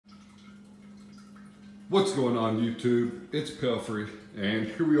What's going on YouTube? It's Pelfrey, and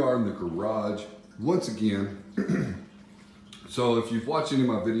here we are in the garage once again. So if you've watched any of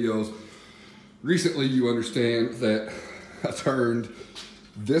my videos recently, you understand that I turned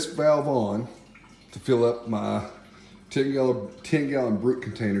this valve on to fill up my 10 gallon brute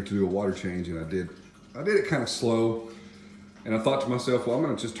container to do a water change, and I did it kind of slow. And I thought to myself, well, I'm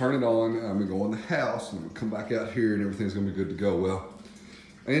gonna just turn it on, I'm gonna go in the house, and I'm gonna come back out here and everything's gonna be good to go. Well,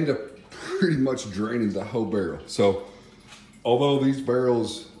 I ended up pretty much draining the whole barrel. So although these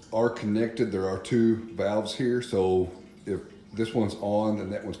barrels are connected, there are two valves here. So if this one's on, then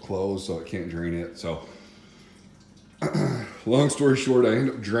that one's closed, so it can't drain it. So long story short, I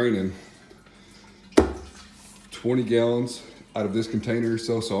ended up draining 20 gallons out of this container.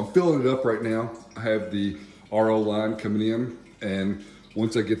 So I'm filling it up right now. I have the RO line coming in, and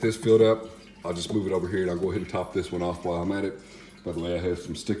once I get this filled up, I'll just move it over here and I'll go ahead and top this one off while I'm at it. By the way, I have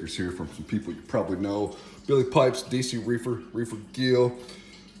some stickers here from some people you probably know. Billy Pipes, DC Reefer, Reefer Gill,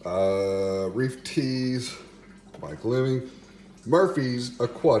 Reef Tees, Mike Living, Murphy's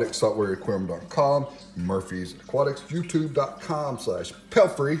Aquatics, saltwareaquarium.com, Murphy's Aquatics,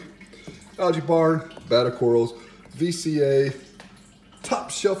 youtube.com/Pelfrey, Algae Barn, Battlecorals, VCA,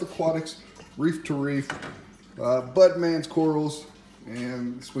 Top Shelf Aquatics, Reef to Reef, Budman's Corals,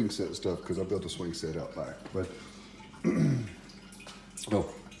 and swing set stuff, because I built a swing set out back. But oh,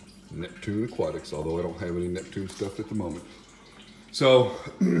 Neptune Aquatics, although I don't have any Neptune stuff at the moment. So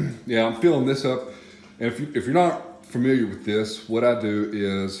yeah, I'm filling this up. And if you're not familiar with this, what I do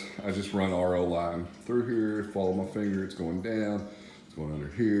is I just run RO line through here, follow my finger, it's going down, it's going under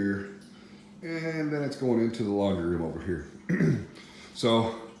here, and then it's going into the laundry room over here.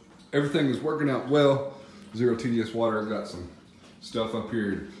 So everything is working out well. Zero TDS water. I've got some stuff up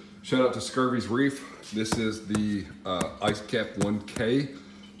here. Shout out to Scurvy's Reef. This is the Ice Cap 1K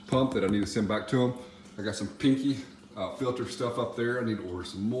pump that I need to send back to them. I got some pinky filter stuff up there. I need to order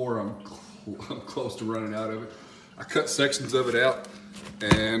some more. I'm close to running out of it. I cut sections of it out,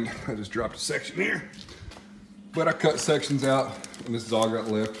 and I just dropped a section here. But I cut sections out, and this is all I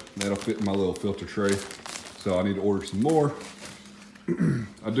got left. That'll fit in my little filter tray. So I need to order some more.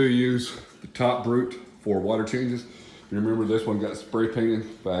 I do use the top brute for water changes. You remember this one got spray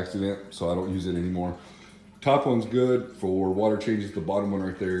painted by accident, so I don't use it anymore. Top one's good for water changes, the bottom one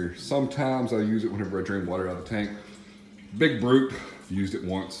right there. Sometimes I use it whenever I drain water out of the tank. Big brute, used it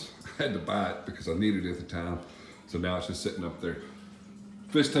once. I had to buy it because I needed it at the time. So now it's just sitting up there.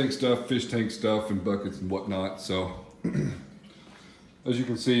 Fish tank stuff, and buckets and whatnot. So as you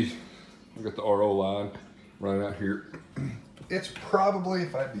can see, I've got the RO line running out here. It's probably,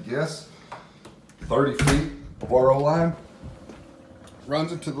 if I had to guess, 30 feet of RO line.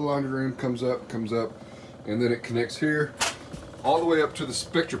 Runs into the laundry room, comes up, and then it connects here all the way up to the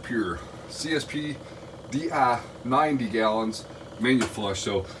SpectraPure CSP DI 90 gallons manual flush.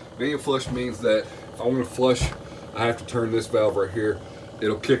 So manual flush means that if I want to flush, I have to turn this valve right here.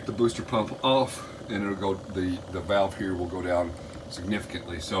 It'll kick the booster pump off, and it'll go, the valve here will go down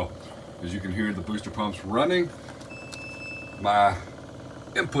significantly. So as you can hear, the booster pump's running. My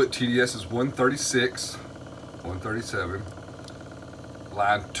input TDS is 136, 137.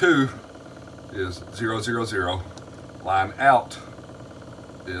 Line 2 is 000. Line out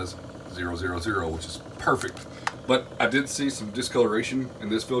is 000, which is perfect. But I did see some discoloration in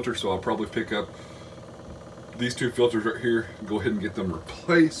this filter, so I'll probably pick up these two filters right here and go ahead and get them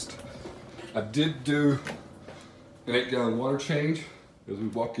replaced. I did do an 8 gallon water change as we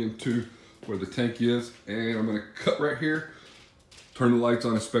walk into where the tank is, and I'm gonna cut right here, turn the lights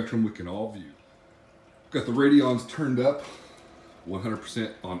on a spectrum we can all view. Got the radions turned up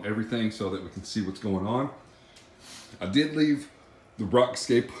 100% on everything so that we can see what's going on. I did leave the rock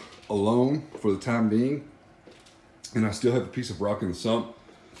scape alone for the time being, and I still have a piece of rock in the sump.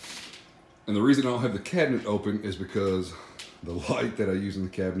 And the reason I don't have the cabinet open is because the light that I use in the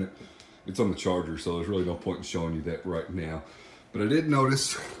cabinet, it's on the charger, so there's really no point in showing you that right now. But I did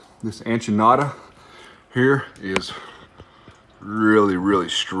notice this Anchinata here is really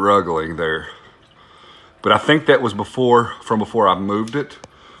struggling there. But I think that was from before I moved it.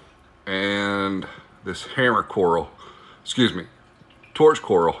 And this hammer coral, excuse me, torch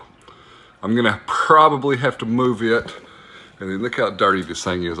coral, I'm gonna probably have to move it. And then look how dirty this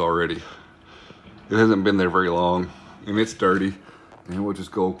thing is already. It hasn't been there very long, and it's dirty. And we'll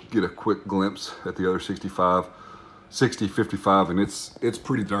just go get a quick glimpse at the other 60, 55, and it's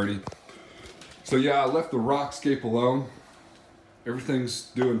pretty dirty. So yeah, I left the rock scape alone. Everything's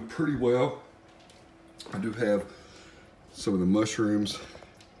doing pretty well. I do have some of the mushrooms,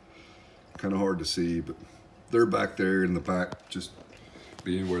 kind of hard to see, but they're back there in the back, just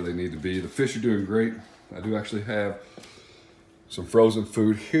being where they need to be. The fish are doing great. I do actually have some frozen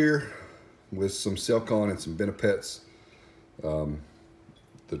food here with some Selcon and some Benefits, the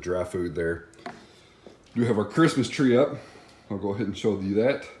dry food there. We do have our Christmas tree up. I'll go ahead and show you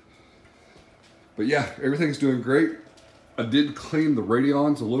that. But yeah, everything's doing great. I did clean the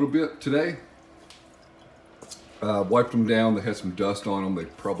radions a little bit today. Wiped them down. They had some dust on them. They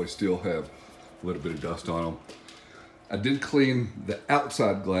probably still have a little bit of dust on them. I did clean the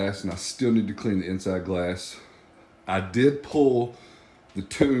outside glass, and I still need to clean the inside glass. I did pull the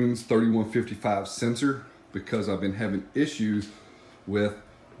Tunze 3155 sensor because I've been having issues with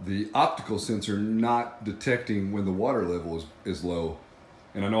the optical sensor not detecting when the water level is low.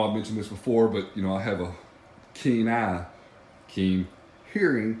 And I know I've mentioned this before, but you know, I have a keen eye, keen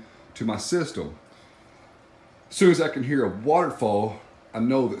hearing to my system. As soon as I can hear a waterfall, I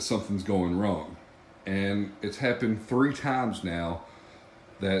know that something's going wrong. And it's happened 3 times now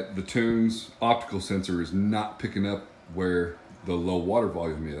that the Tunze optical sensor is not picking up where the low water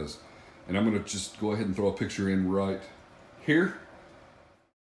volume is. And I'm gonna just go ahead and throw a picture in right here.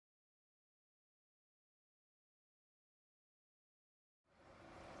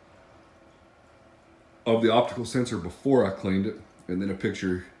 Of the optical sensor before I cleaned it, and then a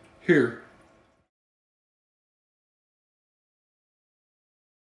picture here.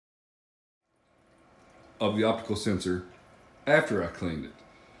 Of the optical sensor after I cleaned it.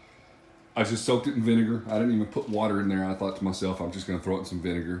 I just soaked it in vinegar. I didn't even put water in there. I thought to myself, I'm just gonna throw it in some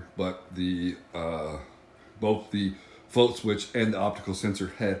vinegar. But the both the float switch and the optical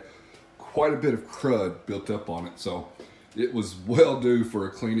sensor had quite a bit of crud built up on it. So it was well due for a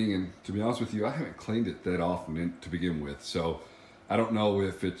cleaning, and to be honest with you, I haven't cleaned it that often to begin with. So I don't know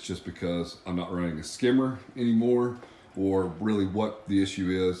if it's just because I'm not running a skimmer anymore or really what the issue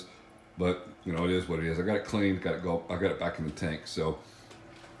is, but you know, it is what it is. I got it cleaned, I got it back in the tank. So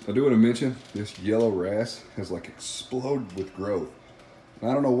I do want to mention this yellow wrasse has like exploded with growth. And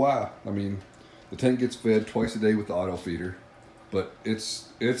I don't know why. I mean, the tank gets fed twice a day with the auto feeder, but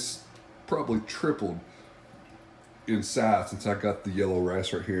it's probably tripled in size since I got the yellow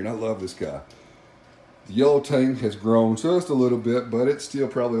wrasse right here, and I love this guy. The yellow tank has grown just a little bit, but it's still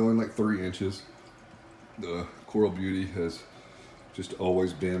probably only like 3 inches. The Coral Beauty has just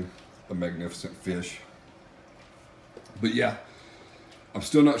always been a magnificent fish. But yeah, I'm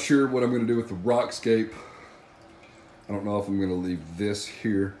still not sure what I'm going to do with the rockscape. I don't know if I'm going to leave this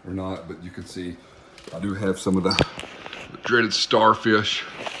here or not, but you can see I do have some of the dreaded starfish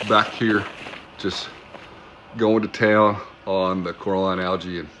back here just going to town on the coralline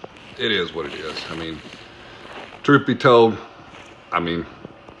algae, and it is what it is. I mean, truth be told, I mean,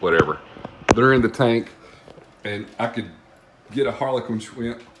 whatever. They're in the tank, and I could get a harlequin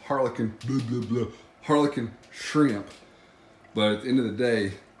shrimp, harlequin shrimp, but at the end of the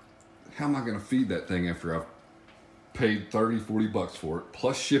day, how am I going to feed that thing after I've paid 30, 40 bucks for it,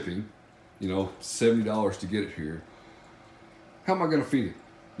 plus shipping, you know, $70 to get it here? How am I going to feed it?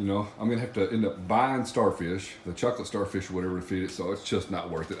 You know, I'm going to have to end up buying starfish, the chocolate starfish or whatever, to feed it, so it's just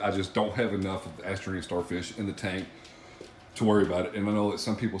not worth it. I just don't have enough of the astrine starfish in the tank to worry about it. And I know that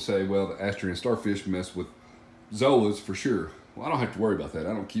some people say, well, the astrine starfish mess with zoas for sure. Well, I don't have to worry about that.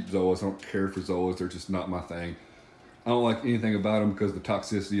 I don't keep zoas. I don't care for zoas. They're just not my thing. I don't like anything about them because of the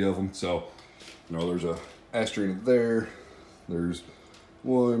toxicity of them. So, you know, there's a astrine there. There's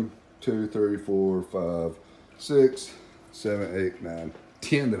 1, 2, 3, 4, 5, 6, 7, 8, 9,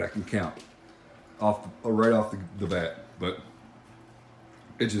 10 that I can count right off the bat. But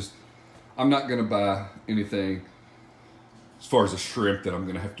it just, I'm not going to buy anything as far as a shrimp that I'm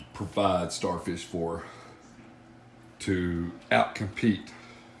going to have to provide starfish for to outcompete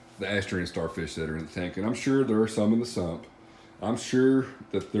the astrine starfish that are in the tank. And I'm sure there are some in the sump. I'm sure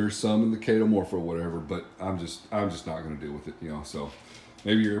that there's some in the chaeto or whatever, but I'm just not going to deal with it, you know. So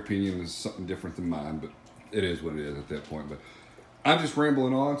maybe your opinion is something different than mine, but it is what it is at that point. But I'm just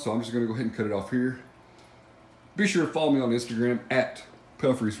rambling on, so I'm just going to go ahead and cut it off here. Be sure to follow me on Instagram at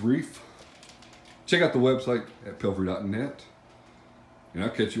Pelfrey's Reef. Check out the website at pelfrey.net. And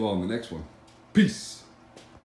I'll catch you all in the next one. Peace.